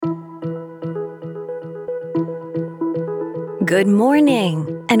Good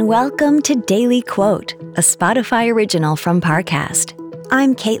morning, and welcome to Daily Quote, a Spotify original from Parcast.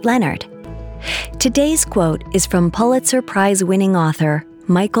 I'm Kate Leonard. Today's quote is from Pulitzer Prize winning author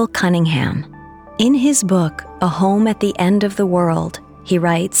Michael Cunningham. In his book, A Home at the End of the World, he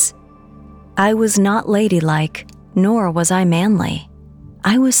writes, "I was not ladylike, nor was I manly.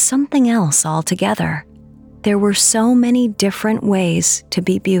 I was something else altogether. There were so many different ways to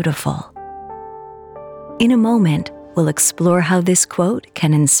be beautiful." In a moment, we'll explore how this quote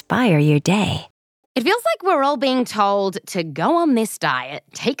can inspire your day. It feels like we're all being told to go on this diet,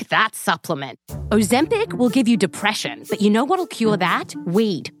 take that supplement. Ozempic will give you depression, but you know what'll cure that?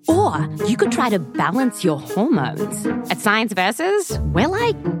 Weed. Or you could try to balance your hormones. At Science Versus, we're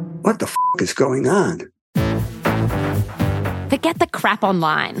like, what the is going on? Forget the crap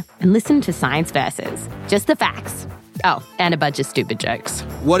online and listen to Science Versus. Just the facts. Oh, and a bunch of stupid jokes.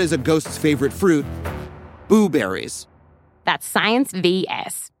 What is a ghost's favorite fruit? Blueberries. That's Science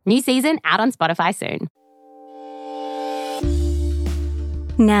VS. New season out on Spotify soon.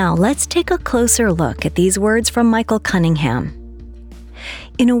 Now, let's take a closer look at these words from Michael Cunningham.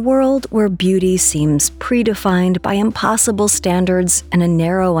 In a world where beauty seems predefined by impossible standards and a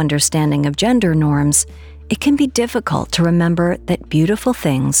narrow understanding of gender norms, it can be difficult to remember that beautiful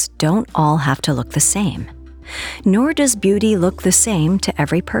things don't all have to look the same. Nor does beauty look the same to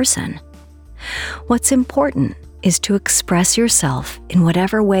every person. What's important is to express yourself in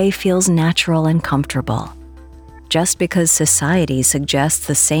whatever way feels natural and comfortable. Just because society suggests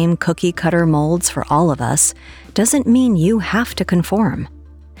the same cookie-cutter molds for all of us doesn't mean you have to conform.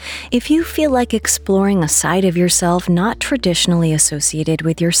 If you feel like exploring a side of yourself not traditionally associated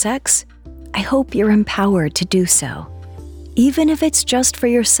with your sex, I hope you're empowered to do so. Even if it's just for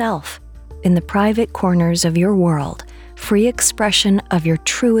yourself, in the private corners of your world, free expression of your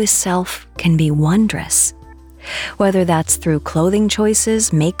truest self can be wondrous. Whether that's through clothing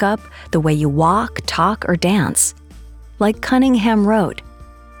choices, makeup, the way you walk, talk, or dance. Like Cunningham wrote,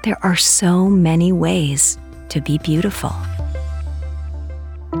 there are so many ways to be beautiful.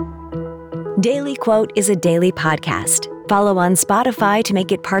 Daily Quote is a daily podcast. Follow on Spotify to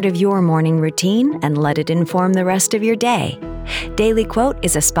make it part of your morning routine and let it inform the rest of your day. Daily Quote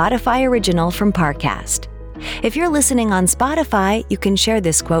is a Spotify original from Parcast. If you're listening on Spotify, you can share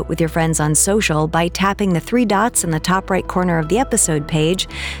this quote with your friends on social by tapping the 3 dots in the top right corner of the episode page,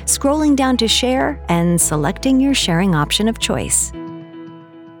 scrolling down to share, and selecting your sharing option of choice.